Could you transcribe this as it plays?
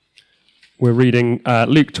We're reading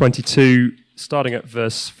Luke 22, starting at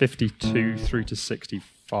verse 52 through to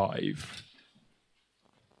 65.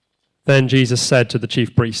 Then Jesus said to the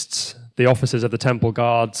chief priests, the officers of the temple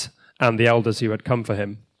guards, and the elders who had come for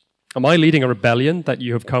him, "Am I leading a rebellion that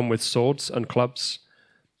you have come with swords and clubs?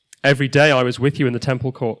 Every day I was with you in the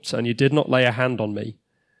temple courts, and you did not lay a hand on me.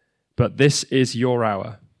 But this is your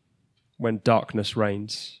hour, when darkness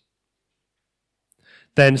reigns."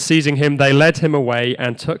 Then, seizing him, they led him away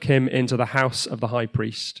and took him into the house of the high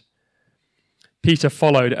priest. Peter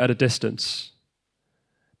followed at a distance.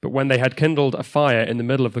 But when they had kindled a fire in the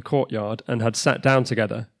middle of the courtyard and had sat down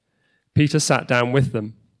together, Peter sat down with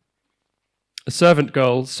them. A servant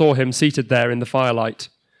girl saw him seated there in the firelight.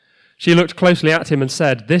 She looked closely at him and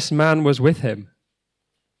said, "This man was with him."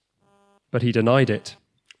 But he denied it.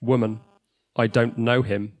 "Woman, I don't know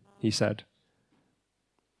him," he said.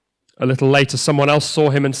 A little later, someone else saw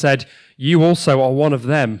him and said, "You also are one of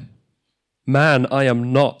them." "Man, I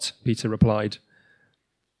am not," Peter replied.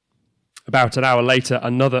 About an hour later,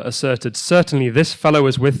 another asserted, "Certainly this fellow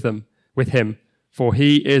is with him, for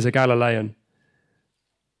he is a Galilean."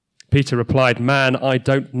 Peter replied, "Man, I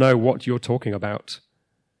don't know what you're talking about."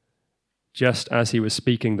 Just as he was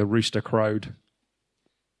speaking, the rooster crowed.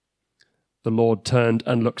 The Lord turned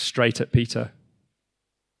and looked straight at Peter.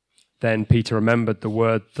 Then Peter remembered the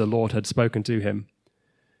word the Lord had spoken to him.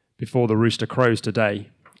 "Before the rooster crows today,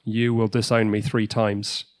 you will disown me 3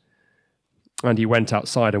 times." And he went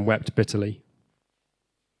outside and wept bitterly.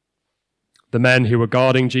 The men who were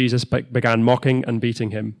guarding Jesus began mocking and beating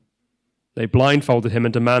him. They blindfolded him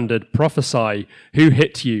and demanded, "Prophesy, who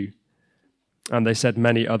hit you?" And they said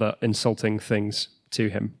many other insulting things to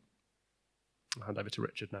him. I'll hand over to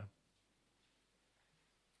Richard now.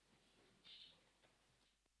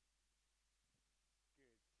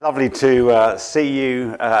 Lovely to see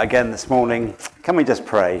you again this morning. Can we just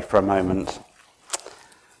pray for a moment?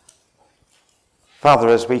 Father,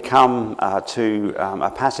 as we come to a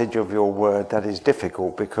passage of your word that is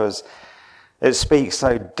difficult because it speaks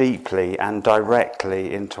so deeply and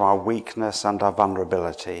directly into our weakness and our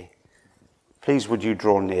vulnerability, please would you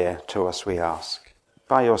draw near to us, we ask.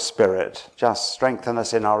 By your Spirit, just strengthen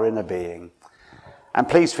us in our inner being. And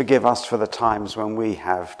please forgive us for the times when we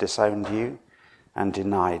have disowned you and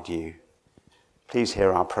denied you. Please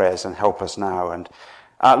hear our prayers and help us now. And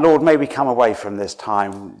Lord, may we come away from this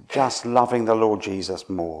time just loving the Lord Jesus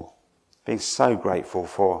more, being so grateful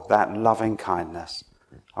for that loving kindness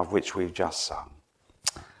of which we've just sung.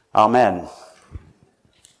 Amen.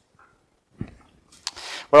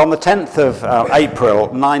 Well, on the 10th of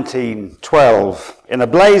April 1912, in a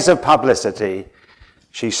blaze of publicity,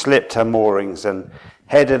 she slipped her moorings and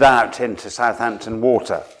headed out into Southampton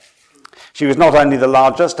Water. She was not only the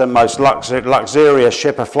largest and most luxurious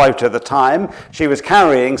ship afloat at the time, she was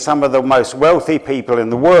carrying some of the most wealthy people in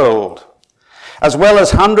the world, as well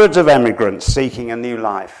as hundreds of emigrants seeking a new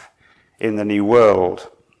life in the new world.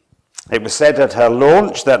 It was said at her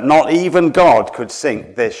launch that not even God could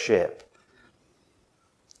sink this ship.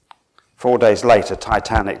 4 days later,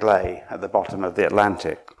 Titanic lay at the bottom of the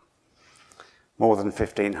Atlantic. More than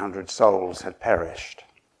 1,500 souls had perished.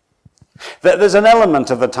 There's an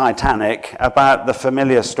element of the Titanic about the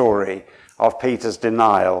familiar story of Peter's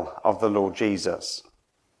denial of the Lord Jesus.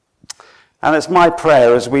 And it's my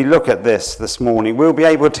prayer as we look at this morning, we'll be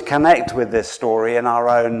able to connect with this story in our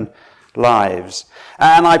own lives.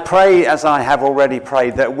 And I pray, as I have already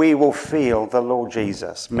prayed, that we will feel the Lord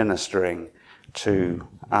Jesus ministering to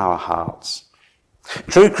our hearts.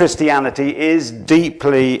 True Christianity is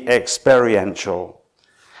deeply experiential.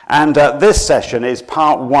 And this session is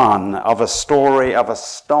part 1 of a story of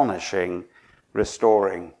astonishing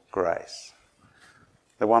restoring grace.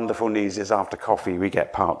 The wonderful news is after coffee we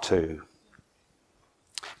get part 2.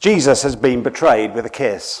 Jesus has been betrayed with a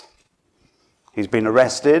kiss. He's been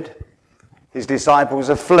arrested. His disciples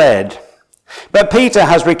have fled. But Peter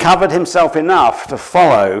has recovered himself enough to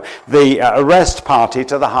follow the arrest party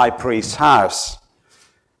to the high priest's house.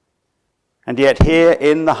 And yet here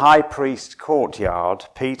in the high priest's courtyard,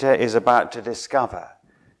 Peter is about to discover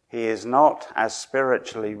he is not as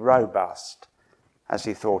spiritually robust as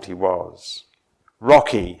he thought he was.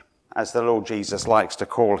 Rocky, as the Lord Jesus likes to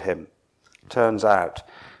call him, turns out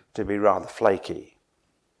to be rather flaky.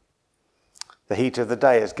 The heat of the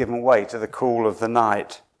day has given way to the cool of the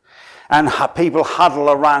night, and people huddle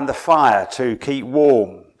around the fire to keep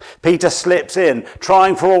warm. Peter slips in,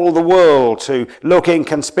 trying for all the world to look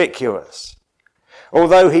inconspicuous.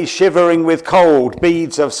 Although he's shivering with cold,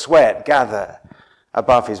 beads of sweat gather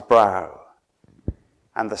above his brow,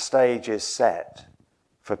 and the stage is set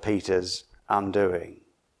for Peter's undoing.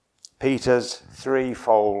 Peter's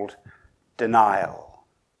threefold denial.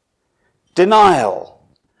 Denial.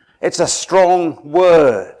 It's a strong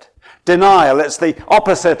word. Denial. It's the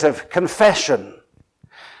opposite of confession.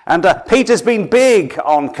 And Peter's been big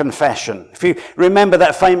on confession. If you remember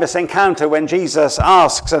that famous encounter when Jesus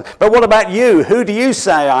asks, but what about you? Who do you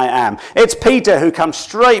say I am? It's Peter who comes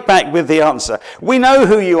straight back with the answer. We know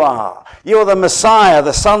who you are. You're the Messiah,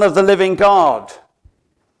 the Son of the living God.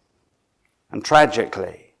 And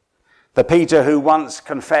tragically, the Peter who once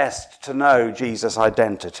confessed to know Jesus'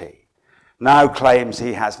 identity now claims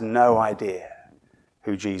he has no idea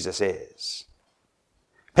who Jesus is.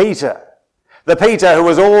 Peter, the Peter who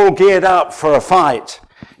was all geared up for a fight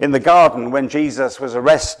in the garden when Jesus was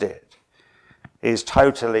arrested, is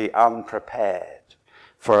totally unprepared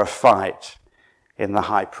for a fight in the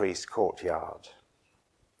high priest's courtyard.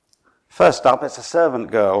 First up, it's a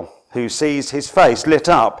servant girl who sees his face lit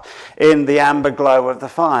up in the amber glow of the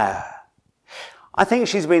fire. I think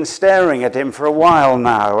she's been staring at him for a while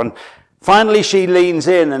now, and finally she leans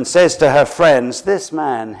in and says to her friends, this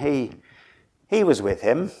man, he was with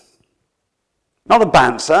him. Not a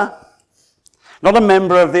bouncer, not a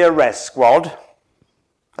member of the arrest squad,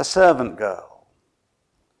 a servant girl.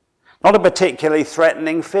 Not a particularly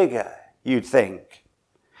threatening figure, you'd think.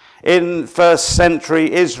 In first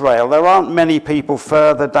century Israel, there aren't many people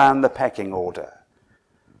further down the pecking order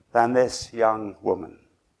than this young woman.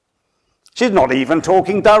 She's not even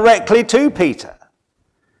talking directly to Peter.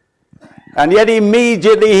 And yet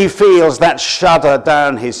immediately he feels that shudder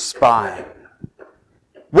down his spine.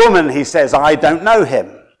 Woman, he says, I don't know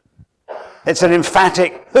him. It's an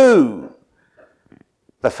emphatic who.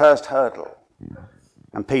 The first hurdle.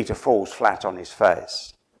 And Peter falls flat on his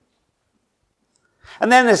face. And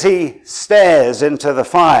then as he stares into the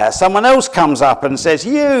fire, someone else comes up and says,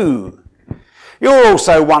 you're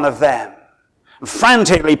also one of them. And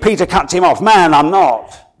frantically, Peter cuts him off. Man, I'm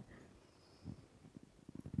not.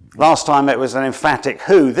 Last time it was an emphatic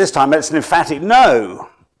who. This time it's an emphatic no.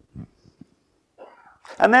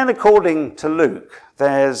 And then, according to Luke,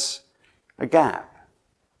 there's a gap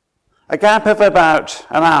of about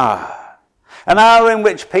an hour in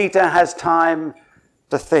which Peter has time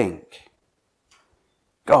to think.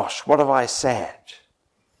 Gosh, what have I said?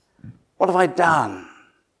 What have I done?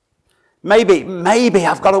 Maybe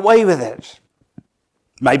I've got away with it.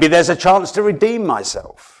 Maybe there's a chance to redeem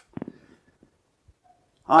myself.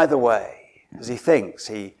 Either way, as he thinks,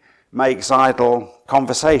 he makes idle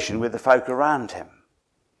conversation with the folk around him.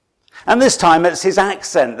 And this time it's his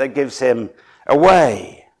accent that gives him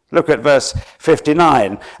away. Look at verse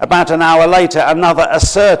 59. About an hour later, another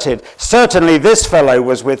asserted, certainly this fellow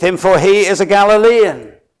was with him, for he is a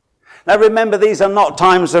Galilean. Now remember, these are not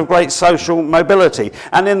times of great social mobility.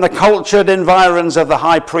 And in the cultured environs of the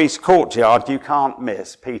high priest's courtyard, you can't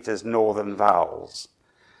miss Peter's northern vowels.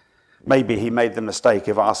 Maybe he made the mistake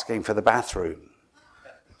of asking for the bathroom.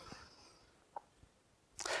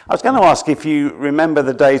 I was going to ask if you remember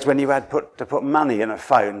the days when you had to put money in a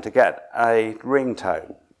phone to get a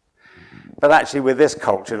ringtone. But actually with this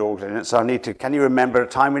cultured audience, can you remember a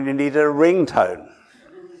time when you needed a ringtone?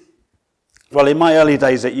 Well, in my early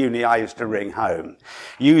days at uni, I used to ring home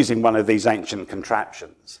using one of these ancient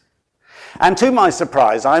contraptions. And to my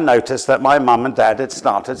surprise, I noticed that my mum and dad had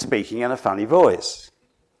started speaking in a funny voice.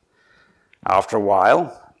 After a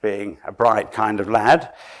while, being a bright kind of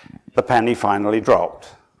lad, the penny finally dropped.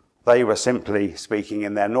 They were simply speaking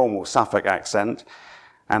in their normal Suffolk accent,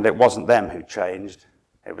 and it wasn't them who changed,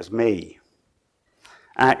 it was me.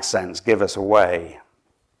 Accents give us away.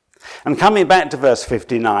 And coming back to verse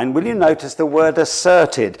 59, will you notice the word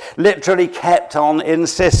asserted, literally kept on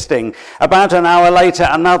insisting. About an hour later,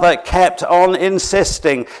 another kept on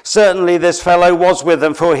insisting. Certainly this fellow was with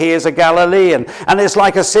them, for he is a Galilean. And it's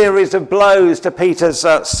like a series of blows to Peter's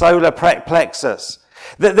solar plexus.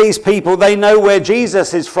 That these people, they know where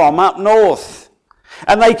Jesus is from, up north.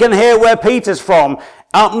 And they can hear where Peter's from,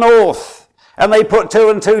 up north. And they put two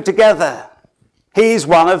and two together. He's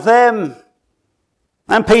one of them.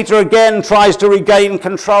 And Peter again tries to regain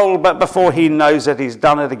control, but before he knows it, he's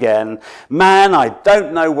done it again. Man, I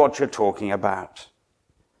don't know what you're talking about.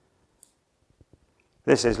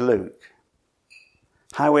 This is Luke.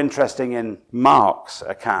 How interesting in Mark's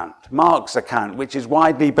account, which is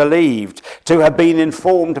widely believed to have been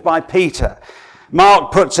informed by Peter.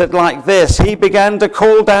 Mark puts it like this: he began to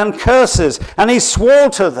call down curses, and he swore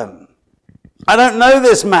to them. I don't know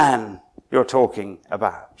this man you're talking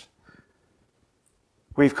about.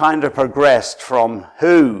 We've kind of progressed from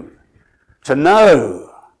who to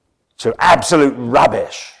know to absolute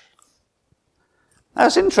rubbish. Now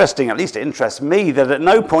it's interesting, at least it interests me, that at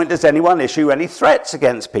no point does anyone issue any threats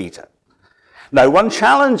against Peter. No one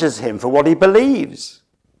challenges him for what he believes.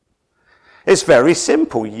 It's very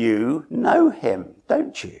simple. You know him,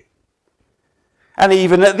 don't you? And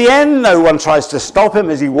even at the end, no one tries to stop him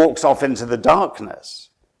as he walks off into the darkness.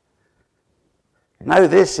 No,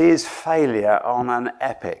 this is failure on an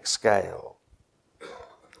epic scale.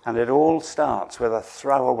 And it all starts with a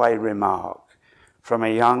throwaway remark from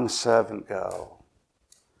a young servant girl.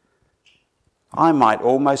 I might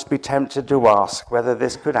almost be tempted to ask whether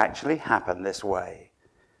this could actually happen this way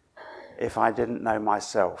if I didn't know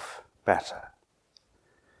myself better.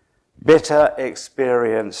 Bitter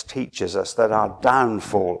experience teaches us that our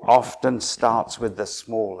downfall often starts with the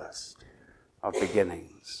smallest of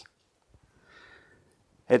beginnings.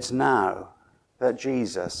 It's now that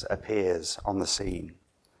Jesus appears on the scene.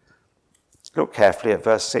 Look carefully at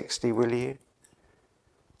verse 60, will you?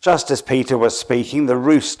 Just as Peter was speaking, the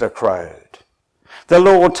rooster crowed. The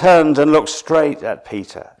Lord turned and looked straight at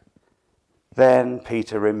Peter. Then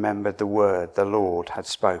Peter remembered the word the Lord had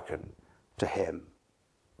spoken to him.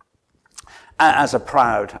 As a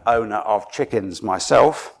proud owner of chickens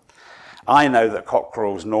myself, I know that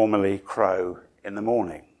cockerels normally crow in the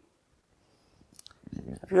morning.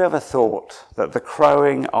 Have you ever thought that the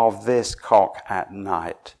crowing of this cock at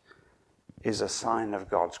night is a sign of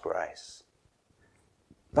God's grace?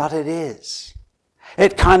 But it is.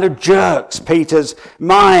 It kind of jerks Peter's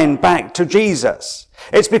mind back to Jesus.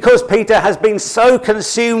 It's because Peter has been so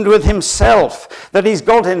consumed with himself that he's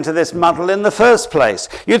got into this muddle in the first place.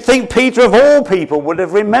 You'd think Peter, of all people, would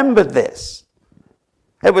have remembered this.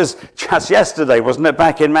 It was just yesterday, wasn't it,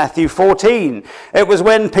 back in Matthew 14. It was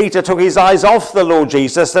when Peter took his eyes off the Lord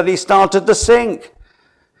Jesus that he started to sink.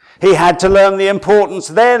 He had to learn the importance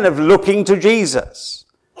then of looking to Jesus.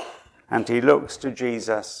 And he looks to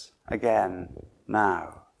Jesus again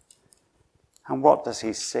now. And what does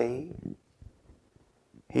he see?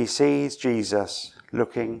 He sees Jesus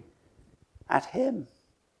looking at him.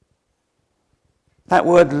 That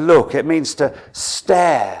word look, it means to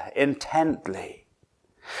stare intently.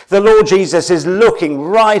 The Lord Jesus is looking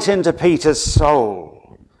right into Peter's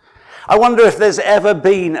soul. I wonder if there's ever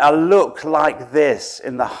been a look like this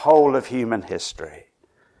in the whole of human history.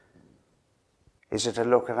 Is it a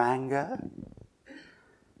look of anger?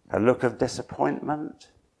 A look of disappointment?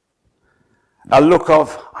 A look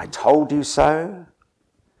of, I told you so?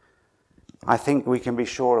 I think we can be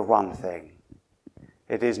sure of one thing.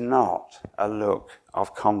 It is not a look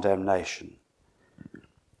of condemnation.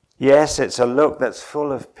 Yes, it's a look that's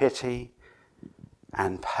full of pity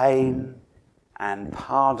and pain and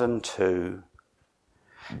pardon too.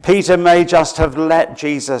 Peter may just have let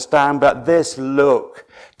Jesus down, but this look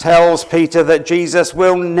tells Peter that Jesus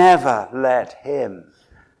will never let him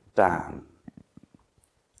down.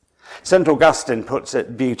 St. Augustine puts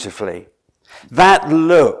it beautifully. That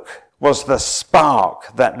look was the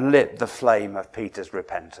spark that lit the flame of Peter's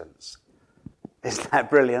repentance. Isn't that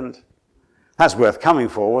brilliant? That's worth coming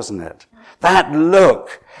for, wasn't it? That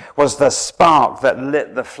look was the spark that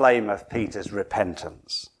lit the flame of Peter's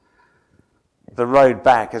repentance. The road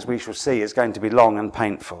back, as we shall see, is going to be long and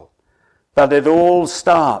painful. But it all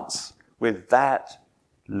starts with that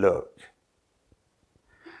look.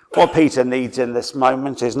 What Peter needs in this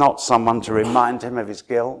moment is not someone to remind him of his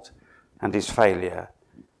guilt and his failure.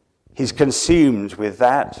 He's consumed with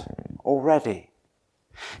that already.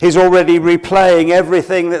 He's already replaying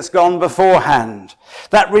everything that's gone beforehand.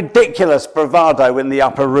 That ridiculous bravado in the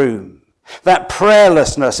upper room. That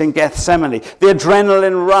prayerlessness in Gethsemane. The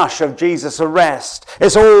adrenaline rush of Jesus' arrest.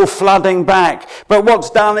 It's all flooding back. But what's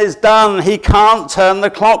done is done. He can't turn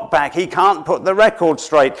the clock back. He can't put the record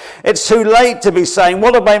straight. It's too late to be saying,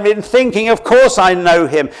 what have I been thinking? Of course I know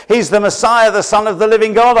him. He's the Messiah, the Son of the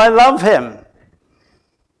living God. I love him.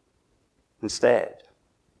 Instead,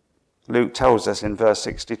 Luke tells us in verse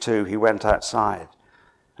 62, he went outside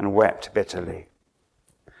and wept bitterly.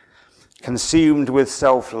 Consumed with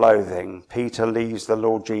self-loathing, Peter leaves the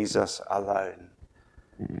Lord Jesus alone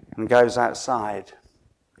and goes outside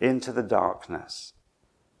into the darkness.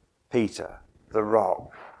 Peter, the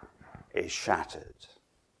rock, is shattered.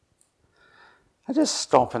 Now just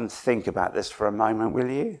stop and think about this for a moment, will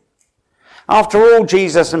you? After all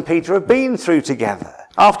Jesus and Peter have been through together,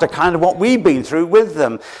 after kind of what we've been through with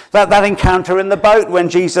them, that encounter in the boat when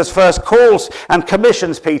Jesus first calls and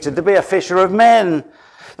commissions Peter to be a fisher of men,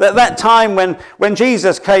 that time when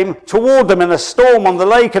Jesus came toward them in a storm on the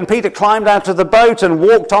lake and Peter climbed out of the boat and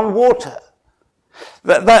walked on water,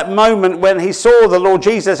 that moment when he saw the Lord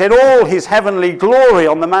Jesus in all his heavenly glory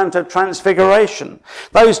on the Mount of Transfiguration,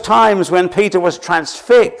 those times when Peter was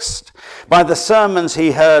transfixed by the sermons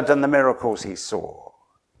he heard and the miracles he saw.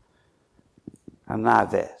 And now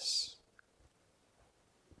this.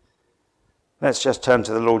 Let's just turn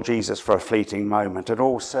to the Lord Jesus for a fleeting moment. It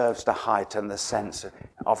all serves to heighten the sense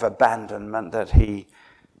of abandonment that he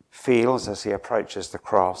feels as he approaches the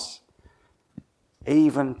cross.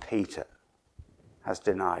 Even Peter has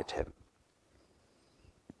denied him.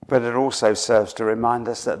 But it also serves to remind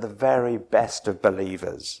us that the very best of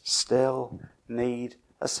believers still need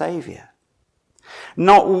a Saviour.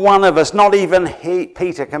 Not one of us, not even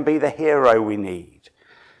Peter, can be the hero we need.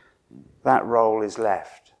 That role is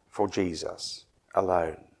left for Jesus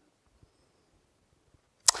alone.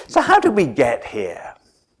 So how did we get here?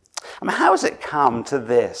 I mean, how has it come to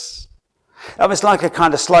this? It's like a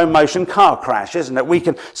kind of slow motion car crash, isn't it? We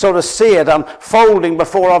can sort of see it unfolding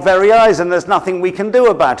before our very eyes and there's nothing we can do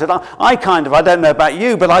about it. I don't know about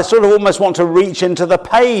you, but I sort of almost want to reach into the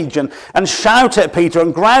page and shout at Peter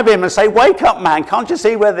and grab him and say, wake up, man, can't you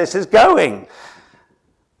see where this is going?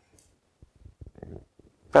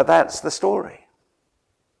 But that's the story.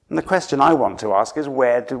 And the question I want to ask is,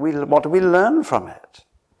 what do we learn from it?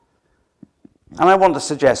 And I want to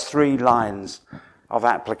suggest 3 lines of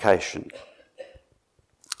application.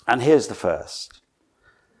 And here's the first.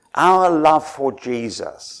 Our love for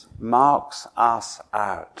Jesus marks us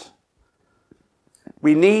out.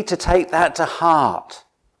 We need to take that to heart.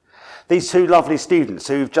 These 2 lovely students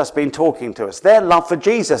who've just been talking to us, their love for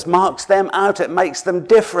Jesus marks them out. It makes them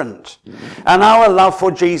different. And our love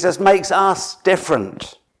for Jesus makes us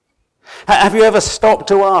different. Have you ever stopped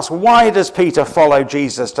to ask, why does Peter follow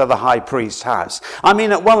Jesus to the high priest's house? I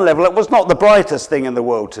mean, at one level, it was not the brightest thing in the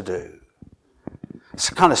world to do. It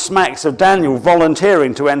kind of smacks of Daniel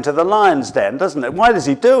volunteering to enter the lion's den, doesn't it? Why does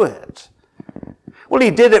he do it? Well,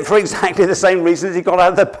 he did it for exactly the same reason as he got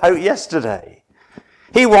out of the boat yesterday.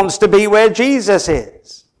 He wants to be where Jesus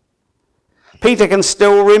is. Peter can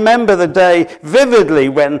still remember the day vividly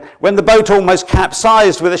when the boat almost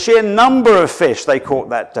capsized with a sheer number of fish they caught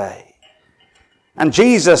that day. And when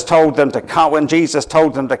Jesus told them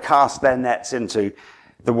to cast their nets into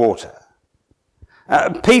the water.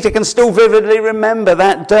 Peter can still vividly remember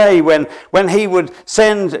that day when he would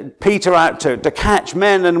send Peter out to catch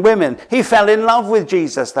men and women. He fell in love with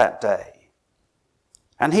Jesus that day.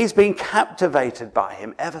 And he's been captivated by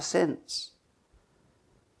him ever since.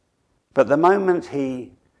 But the moment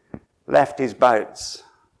he left his boats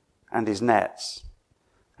and his nets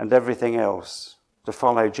and everything else to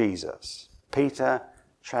follow Jesus, Peter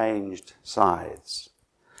changed sides.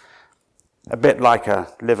 A bit like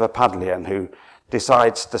a Liverpudlian who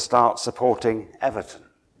decides to start supporting Everton.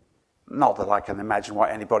 Not that I can imagine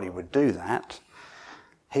why anybody would do that.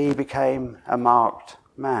 He became a marked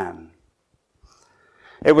man.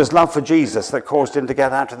 It was love for Jesus that caused him to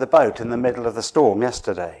get out of the boat in the middle of the storm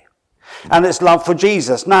yesterday. And it's love for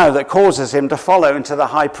Jesus now that causes him to follow into the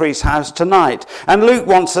high priest's house tonight. And Luke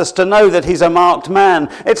wants us to know that he's a marked man.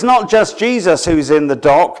 It's not just Jesus who's in the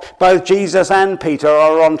dock. Both Jesus and Peter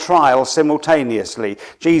are on trial simultaneously.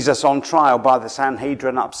 Jesus on trial by the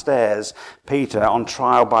Sanhedrin upstairs. Peter on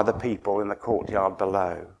trial by the people in the courtyard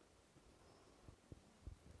below.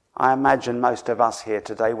 I imagine most of us here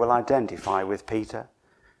today will identify with Peter.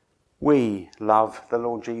 We love the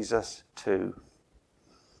Lord Jesus too.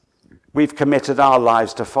 We've committed our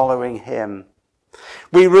lives to following him.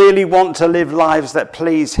 We really want to live lives that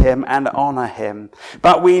please him and honour him.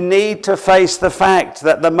 But we need to face the fact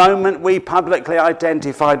that the moment we publicly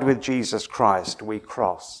identified with Jesus Christ, we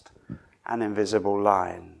crossed an invisible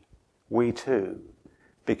line. We too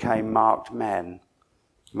became marked men,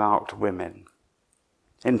 marked women.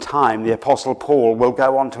 In time, the Apostle Paul will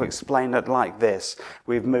go on to explain it like this.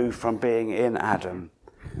 We've moved from being in Adam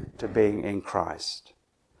to being in Christ.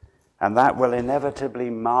 And that will inevitably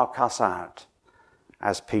mark us out,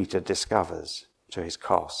 as Peter discovers to his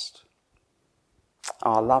cost.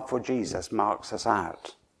 Our love for Jesus marks us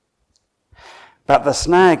out. But the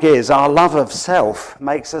snag is our love of self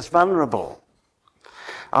makes us vulnerable.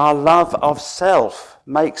 Our love of self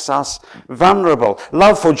makes us vulnerable.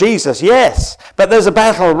 Love for Jesus, yes, but there's a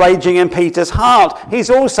battle raging in Peter's heart. He's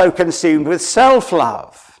also consumed with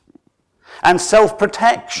self-love and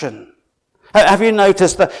self-protection. Have you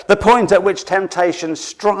noticed the point at which temptation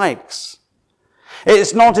strikes?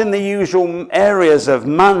 It's not in the usual areas of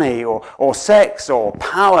money or sex or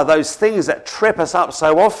power, those things that trip us up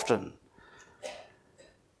so often.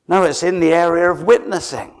 No, it's in the area of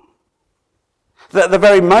witnessing. At the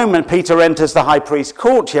very moment Peter enters the high priest's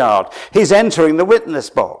courtyard, he's entering the witness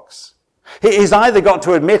box. He's either got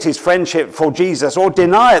to admit his friendship for Jesus or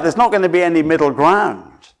deny it. There's not going to be any middle ground.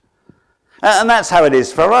 And that's how it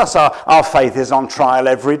is for us. Our faith is on trial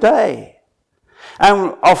every day.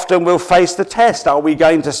 And often we'll face the test. Are we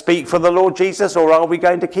going to speak for the Lord Jesus, or are we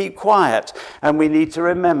going to keep quiet? And we need to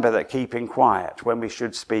remember that keeping quiet when we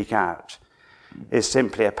should speak out is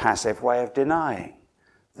simply a passive way of denying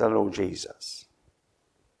the Lord Jesus.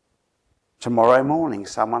 Tomorrow morning,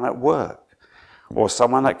 someone at work or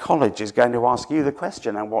someone at college is going to ask you the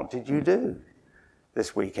question, and what did you do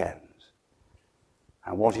this weekend?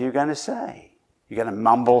 And what are you going to say? You're going to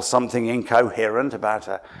mumble something incoherent about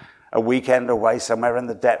a weekend away somewhere in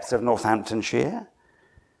the depths of Northamptonshire?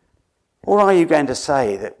 Or are you going to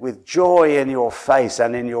say that with joy in your face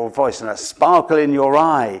and in your voice and a sparkle in your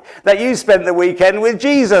eye, that you spent the weekend with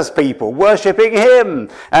Jesus people, worshipping him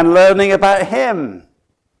and learning about him?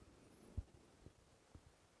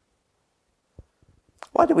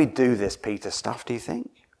 Why do we do this Peter stuff, do you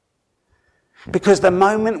think? Because the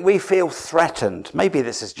moment we feel threatened, maybe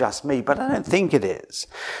this is just me, but I don't think it is.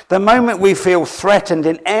 The moment we feel threatened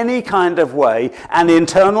in any kind of way, an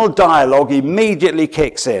internal dialogue immediately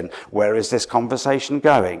kicks in. Where is this conversation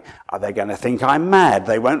going? Are they going to think I'm mad?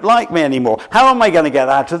 They won't like me anymore. How am I going to get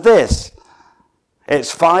out of this?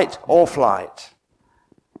 It's fight or flight.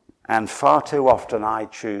 And far too often I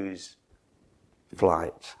choose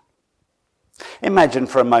flight. Imagine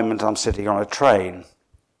for a moment I'm sitting on a train.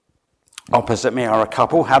 Opposite me are a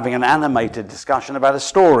couple having an animated discussion about a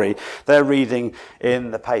story they're reading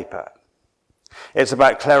in the paper. It's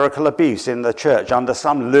about clerical abuse in the church under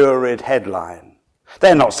some lurid headline.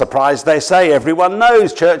 They're not surprised, they say. Everyone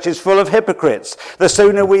knows church is full of hypocrites. The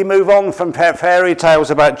sooner we move on from fairy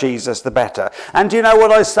tales about Jesus, the better. And do you know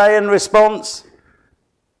what I say in response?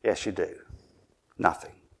 Yes, you do.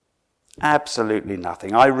 Nothing. Absolutely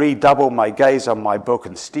nothing. I redouble my gaze on my book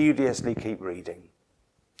and studiously keep reading.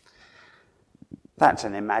 That's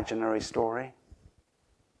an imaginary story,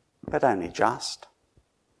 but only just.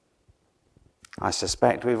 I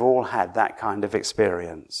suspect we've all had that kind of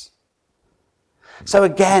experience. So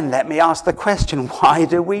again, let me ask the question, why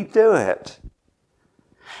do we do it?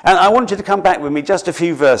 And I want you to come back with me just a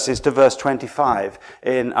few verses to verse 25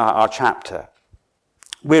 in our chapter.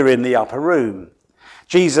 We're in the upper room.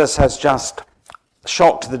 Jesus has just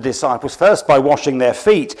shocked the disciples, first by washing their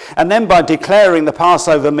feet, and then by declaring the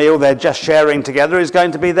Passover meal they're just sharing together is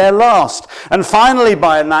going to be their last, and finally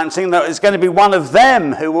by announcing that it's going to be one of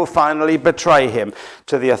them who will finally betray him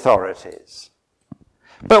to the authorities.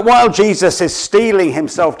 But while Jesus is steeling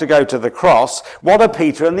himself to go to the cross, what are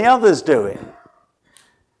Peter and the others doing?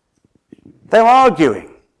 They're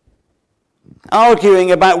arguing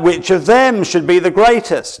about which of them should be the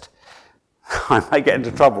greatest. I may get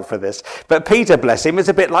into trouble for this, but Peter, bless him, is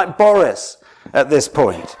a bit like Boris at this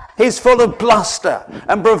point. He's full of bluster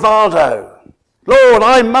and bravado. Lord,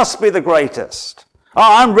 I must be the greatest. Oh,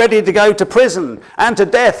 I'm ready to go to prison and to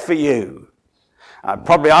death for you. I've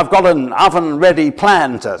got an oven-ready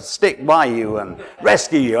plan to stick by you and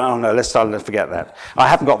rescue you. Oh no, let's forget that. I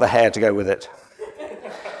haven't got the hair to go with it.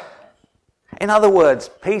 In other words,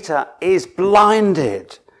 Peter is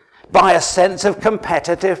blinded by a sense of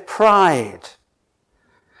competitive pride.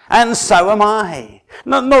 And so am I.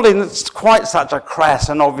 Not in quite such a crass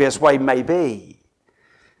and obvious way, maybe,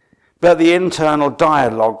 but the internal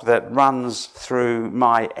dialogue that runs through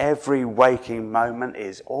my every waking moment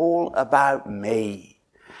is all about me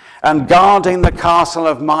and guarding the castle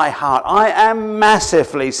of my heart. I am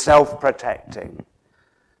massively self-protecting.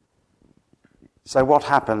 So what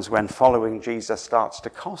happens when following Jesus starts to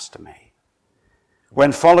cost me?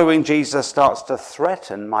 When following Jesus starts to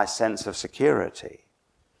threaten my sense of security?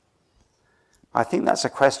 I think that's a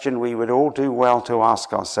question we would all do well to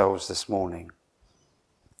ask ourselves this morning.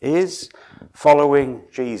 Is following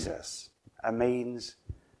Jesus a means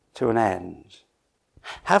to an end?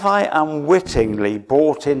 Have I unwittingly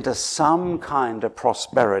bought into some kind of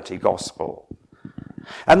prosperity gospel?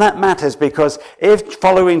 And that matters because if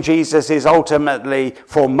following Jesus is ultimately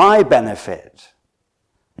for my benefit,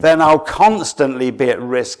 then I'll constantly be at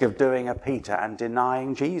risk of doing a Peter and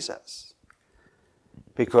denying Jesus.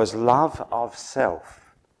 Because love of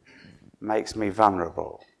self makes me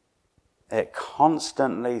vulnerable. It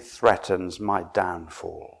constantly threatens my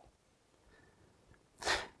downfall.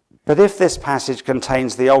 But if this passage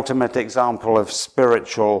contains the ultimate example of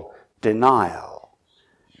spiritual denial,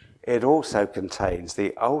 it also contains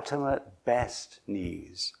the ultimate best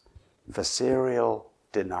news for serial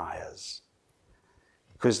deniers.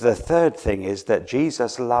 Because the third thing is that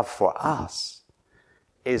Jesus' love for us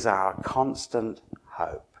is our constant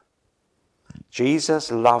hope.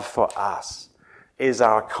 Jesus' love for us is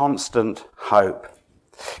our constant hope.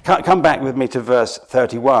 Come back with me to verse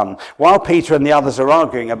 31. While Peter and the others are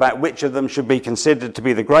arguing about which of them should be considered to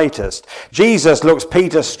be the greatest, Jesus looks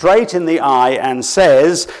Peter straight in the eye and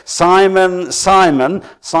says, "Simon, Simon,"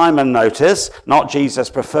 Simon, notice, not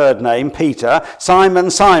Jesus' preferred name, Peter,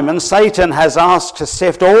 "Simon, Simon, Satan has asked to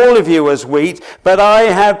sift all of you as wheat, but I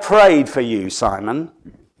have prayed for you, Simon.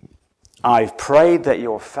 I've prayed that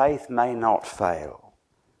your faith may not fail."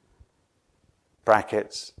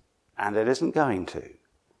 Brackets, and it isn't going to.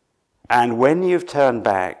 "And when you've turned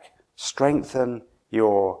back, strengthen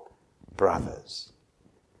your brothers."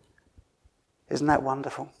 Isn't that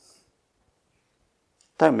wonderful?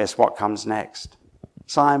 Don't miss what comes next.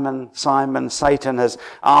 "Simon, Simon, Satan has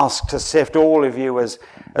asked to sift all of you as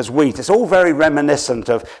wheat." It's all very reminiscent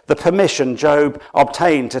of the permission Satan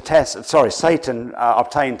obtained to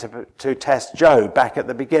test Job back at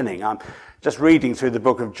the beginning. I'm just reading through the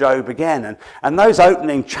book of Job again, and those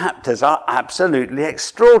opening chapters are absolutely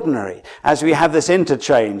extraordinary as we have this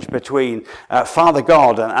interchange between Father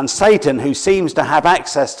God and Satan, who seems to have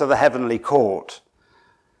access to the heavenly court.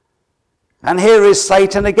 And here is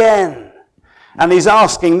Satan again, and he's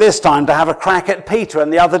asking this time to have a crack at Peter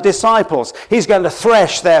and the other disciples. He's going to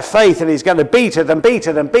thresh their faith, and he's going to beat it and beat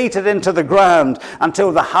it and beat it into the ground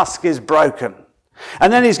until the husk is broken.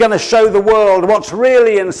 And then he's going to show the world what's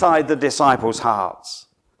really inside the disciples' hearts.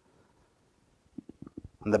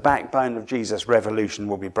 And the backbone of Jesus' revolution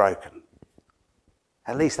will be broken.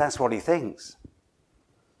 At least that's what he thinks.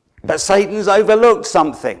 But Satan's overlooked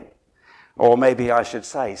something. Or maybe I should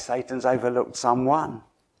say, Satan's overlooked someone.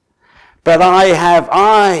 "But I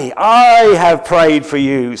have prayed for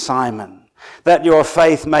you, Simon, that your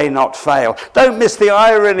faith may not fail." Don't miss the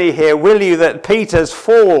irony here, will you, that Peter's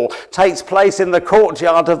fall takes place in the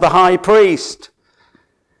courtyard of the high priest.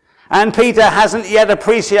 And Peter hasn't yet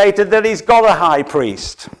appreciated that he's got a high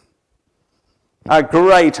priest, a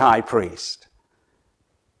great high priest,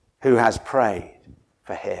 who has prayed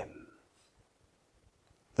for him.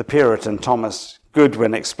 The Puritan Thomas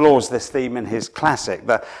Goodwin explores this theme in his classic,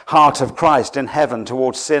 The Heart of Christ in Heaven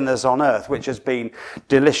Towards Sinners on Earth, which has been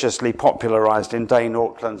deliciously popularised in Dane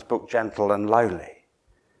Ortland's book Gentle and Lowly.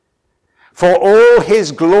 For all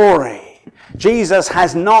his glory, Jesus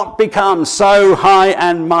has not become so high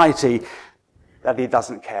and mighty that he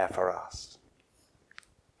doesn't care for us.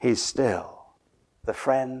 He's still the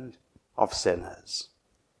friend of sinners.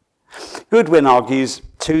 Goodwin argues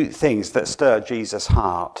two things that stir Jesus'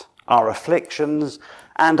 heart: our afflictions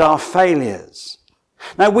and our failures.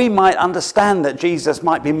 Now, we might understand that Jesus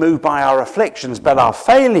might be moved by our afflictions, but our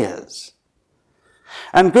failures.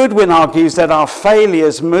 And Goodwin argues that our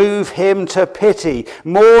failures move him to pity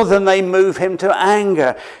more than they move him to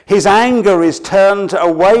anger. His anger is turned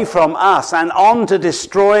away from us and on to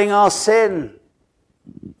destroying our sin.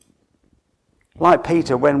 Like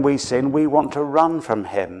Peter, when we sin, we want to run from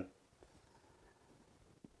him.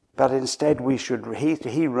 But instead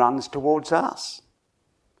he runs towards us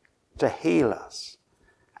to heal us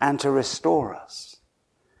and to restore us.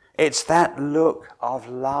 It's that look of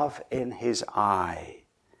love in his eye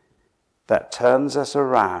that turns us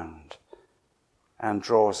around and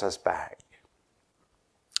draws us back.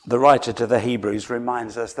 The writer to the Hebrews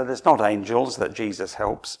reminds us that it's not angels that Jesus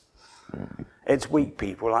helps. It's weak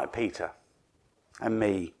people like Peter and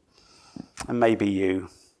me and maybe you.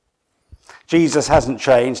 Jesus hasn't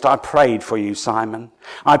changed. "I prayed for you, Simon.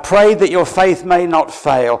 I prayed that your faith may not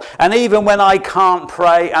fail. And even when I can't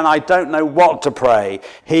pray and I don't know what to pray,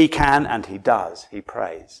 he can and he does. He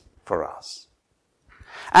prays for us.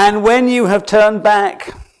 And when you have turned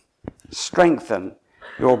back, strengthen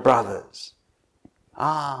your brothers."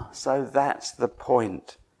 So that's the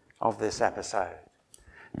point of this episode.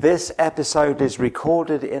 This episode is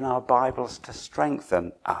recorded in our Bibles to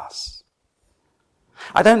strengthen us.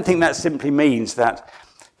 I don't think that simply means that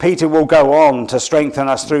Peter will go on to strengthen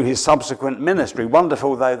us through his subsequent ministry,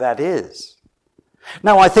 wonderful though that is.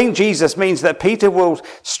 No, I think Jesus means that Peter will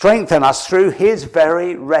strengthen us through his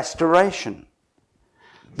very restoration.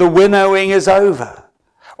 The winnowing is over.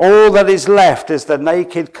 All that is left is the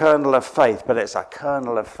naked kernel of faith, but it's a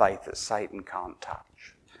kernel of faith that Satan can't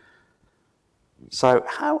touch. So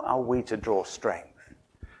how are we to draw strength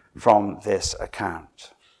from this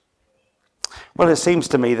account? Well, it seems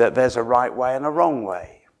to me that there's a right way and a wrong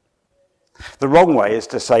way. The wrong way is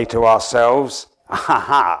to say to ourselves,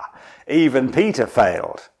 even Peter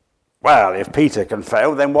failed. Well, if Peter can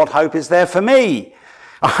fail, then what hope is there for me?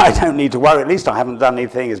 I don't need to worry, at least I haven't done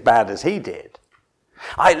anything as bad as he did.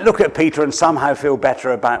 I look at Peter and somehow feel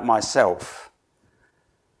better about myself.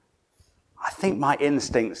 I think my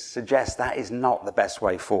instincts suggest that is not the best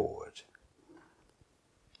way forward.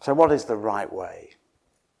 So what is the right way?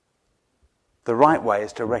 The right way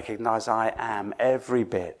is to recognize I am every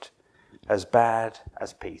bit as bad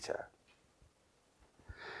as Peter.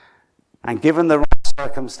 And given the right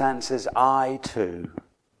circumstances, I too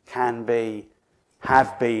can be,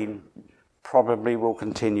 have been, probably will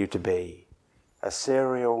continue to be a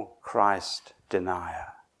serial Christ denier.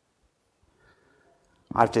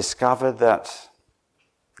 I've discovered that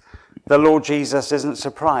the Lord Jesus isn't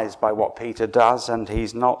surprised by what Peter does, and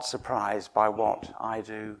he's not surprised by what I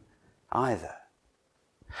do either.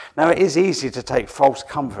 Now, it is easy to take false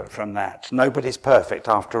comfort from that. Nobody's perfect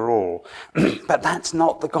after all. But that's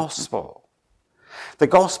not the gospel. The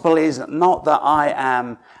gospel is not that I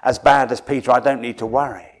am as bad as Peter, I don't need to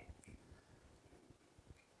worry.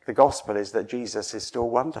 The gospel is that Jesus is still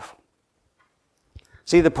wonderful.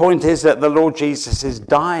 See, the point is that the Lord Jesus is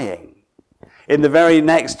dying. In the very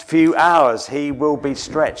next few hours, he will be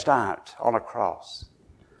stretched out on a cross.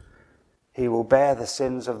 He will bear the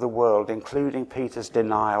sins of the world, including Peter's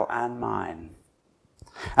denial and mine.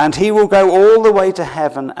 And he will go all the way to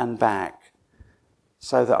heaven and back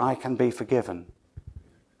so that I can be forgiven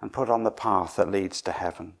and put on the path that leads to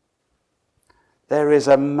heaven. There is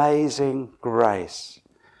amazing grace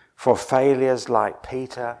for failures like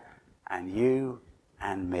Peter and you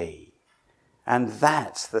and me. And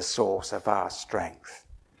that's the source of our strength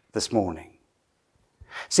this morning.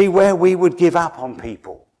 See, where we would give up on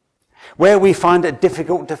people, where we find it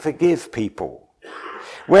difficult to forgive people,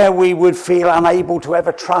 where we would feel unable to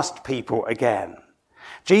ever trust people again,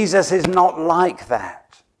 Jesus is not like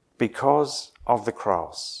that because of the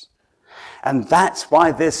cross. And that's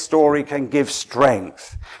why this story can give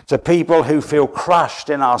strength to people who feel crushed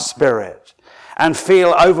in our spirit and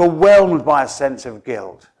feel overwhelmed by a sense of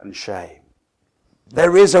guilt and shame.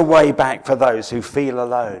 There is a way back for those who feel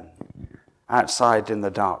alone outside in the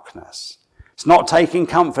darkness. It's not taking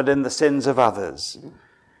comfort in the sins of others.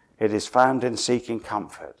 It is found in seeking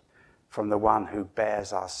comfort from the one who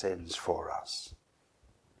bears our sins for us.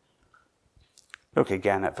 Look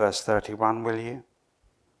again at verse 31, will you?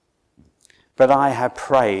 But I have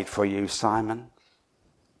prayed for you, Simon,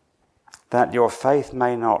 that your faith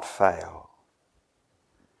may not fail.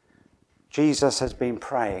 Jesus has been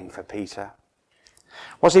praying for Peter.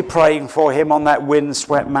 Was he praying for him on that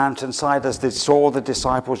wind-swept mountainside as they saw the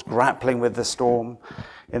disciples grappling with the storm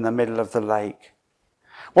in the middle of the lake?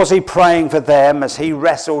 Was he praying for them as he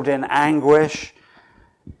wrestled in anguish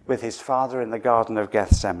with his Father in the Garden of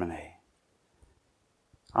Gethsemane?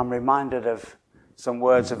 I'm reminded of some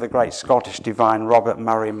words of the great Scottish divine Robert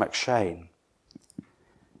Murray McCheyne.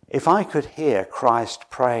 If I could hear Christ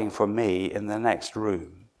praying for me in the next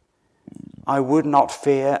room, I would not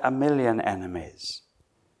fear a million enemies.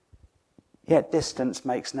 Yet distance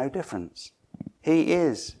makes no difference. He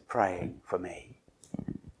is praying for me.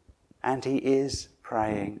 And he is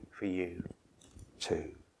praying for you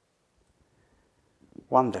too.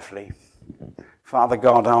 Wonderfully, Father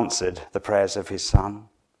God answered the prayers of his Son.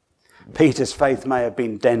 Peter's faith may have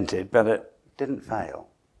been dented, but it didn't fail.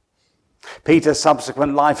 Peter's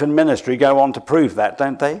subsequent life and ministry go on to prove that,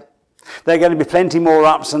 don't they? There are going to be plenty more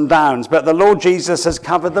ups and downs, but the Lord Jesus has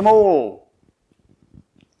covered them all.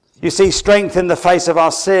 You see, strength in the face of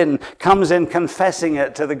our sin comes in confessing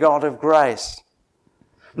it to the God of grace.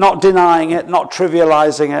 Not denying it, not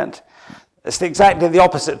trivializing it. It's exactly the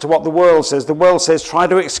opposite to what the world says. The world says, try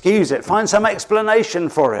to excuse it, find some explanation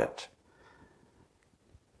for it.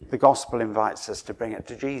 The gospel invites us to bring it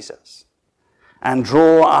to Jesus and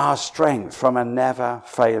draw our strength from a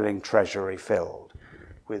never-failing treasury filled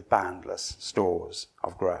with boundless stores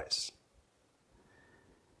of grace.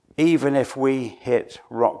 Even if we hit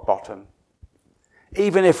rock bottom,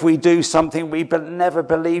 even if we do something we never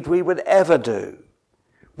believed we would ever do,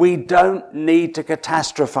 we don't need to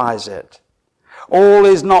catastrophize it. All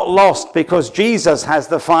is not lost because Jesus has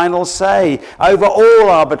the final say over all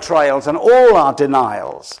our betrayals and all our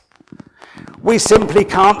denials. We simply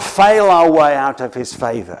can't fail our way out of his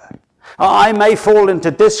favor. I may fall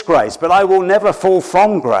into disgrace, but I will never fall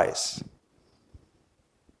from grace.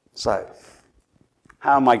 So,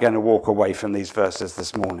 how am I going to walk away from these verses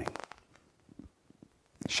this morning?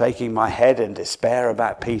 Shaking my head in despair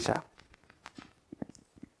about Peter?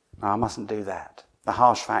 No, I mustn't do that. The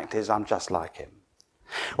harsh fact is I'm just like him.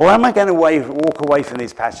 Or am I going to walk away from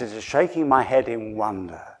these passages shaking my head in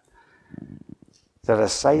wonder that a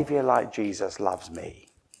Saviour like Jesus loves me?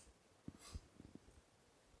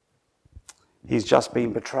 He's just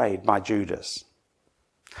been betrayed by Judas.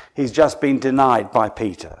 He's just been denied by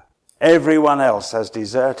Peter. Everyone else has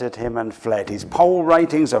deserted him and fled. His poll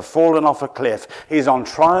ratings have fallen off a cliff. He's on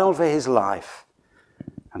trial for his life.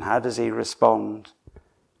 And how does he respond?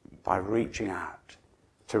 By reaching out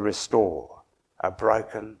to restore a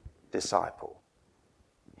broken disciple.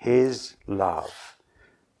 His love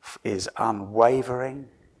is unwavering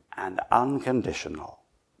and unconditional.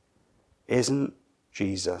 Isn't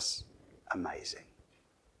Jesus amazing?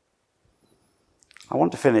 I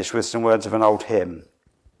want to finish with some words of an old hymn.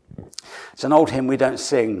 It's an old hymn we don't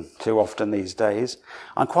sing too often these days.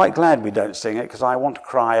 I'm quite glad we don't sing it because I want to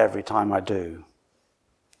cry every time I do.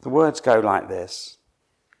 The words go like this.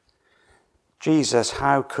 Jesus,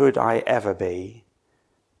 how could I ever be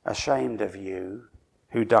ashamed of you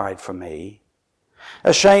who died for me?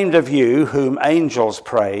 Ashamed of you whom angels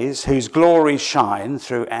praise, whose glories shine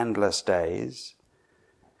through endless days?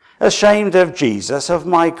 Ashamed of Jesus, of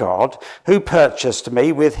my God, who purchased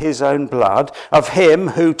me with his own blood, of him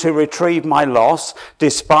who to retrieve my loss,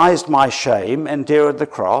 despised my shame, endured the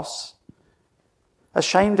cross?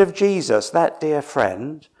 Ashamed of Jesus, that dear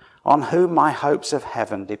friend, on whom my hopes of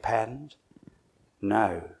heaven depend?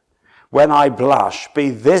 No. When I blush, be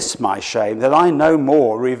this my shame, that I no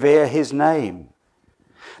more revere his name.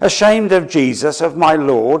 Ashamed of Jesus, of my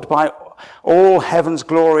Lord, by all heaven's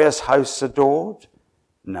glorious hosts adored?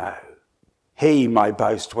 No. He my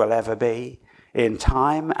boast will ever be, in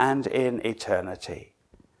time and in eternity.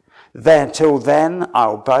 Then, till then,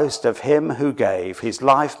 I'll boast of him who gave his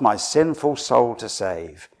life my sinful soul to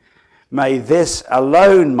save. May this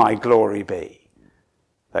alone my glory be,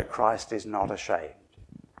 that Christ is not ashamed